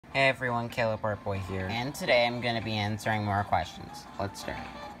Hey everyone, Caleb Artboy here, and today I'm going to be answering more questions. Let's start.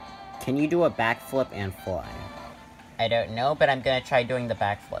 Can you do a backflip and fly? I don't know, but I'm going to try doing the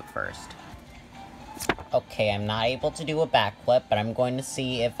backflip first. Okay, I'm not able to do a backflip, but I'm going to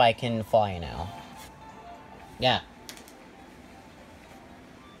see if I can fly now. Yeah.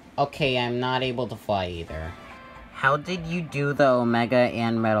 Okay, I'm not able to fly either. How did you do the Omega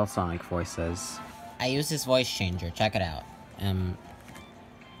and Metal Sonic voices? I used this voice changer, check it out.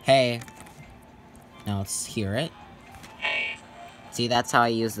 Hey. Now let's hear it. Hey. See, that's how I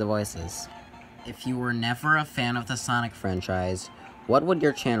use the voices. If you were never a fan of the Sonic franchise, what would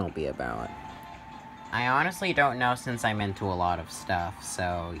your channel be about? I honestly don't know since I'm into a lot of stuff,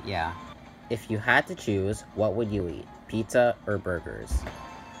 so yeah. If you had to choose, what would you eat? Pizza or burgers?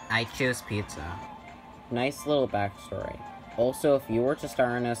 I choose pizza. Nice little backstory. Also, if you were to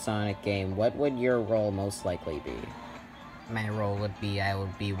star in a Sonic game, what would your role most likely be? My role would be, I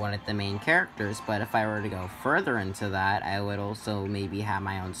would be one of the main characters, but if I were to go further into that, I would also maybe have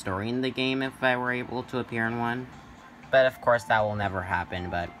my own story in the game if I were able to appear in one. But of course that will never happen,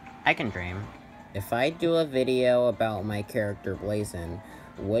 but I can dream. If I do a video about my character Blazin,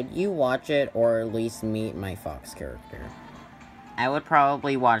 would you watch it or at least meet my Fox character? I would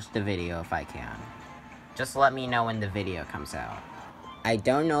probably watch the video if I can. Just let me know when the video comes out. I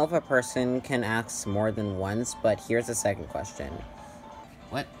don't know if a person can ask more than once, but here's a second question.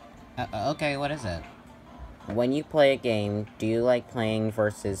 What? Okay, what is it? When you play a game, do you like playing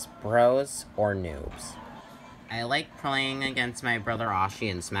versus pros or noobs? I like playing against my brother Ashi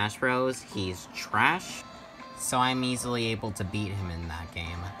in Smash Bros. He's trash, so I'm easily able to beat him in that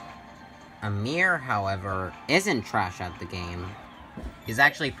game. Amir, however, isn't trash at the game. He's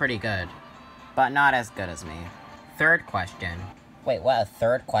actually pretty good, but not as good as me. Third question. Wait, what, a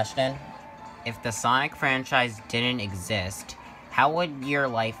third question? If the Sonic franchise didn't exist, how would your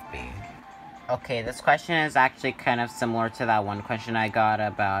life be? Okay, this question is actually kind of similar to that one question I got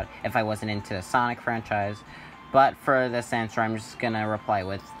about if I wasn't into the Sonic franchise, but for this answer, I'm just gonna reply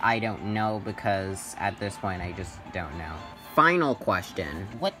with, I don't know, because at this point, I just don't know. Final question.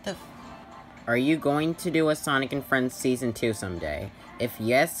 What the Are you going to do a Sonic and Friends Season 2 someday? If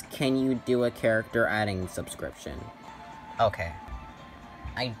yes, can you do a character adding subscription? Okay.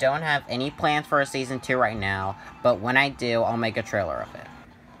 I don't have any plans for a Season 2 right now, but when I do, I'll make a trailer of it.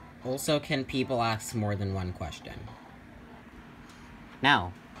 Also, can people ask more than one question?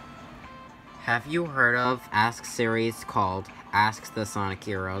 No. Have you heard of Ask series called Ask the Sonic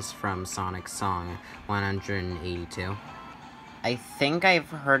Heroes from Sonic's Song 182? I think I've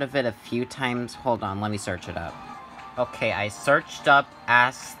heard of it a few times. Hold on, let me search it up. Okay, I searched up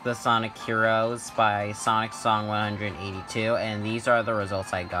Ask the Sonic Heroes by Sonic Song 182, and these are the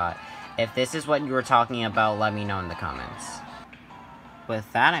results I got. If this is what you were talking about, let me know in the comments. With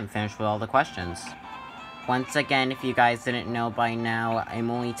that, I'm finished with all the questions. Once again, if you guys didn't know by now,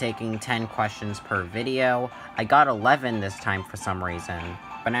 I'm only taking 10 questions per video. I got 11 this time for some reason,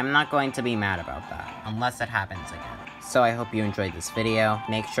 but I'm not going to be mad about that, unless it happens again. So I hope you enjoyed this video.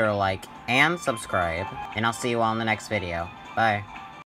 Make sure to like and subscribe, and I'll see you all in the next video. Bye.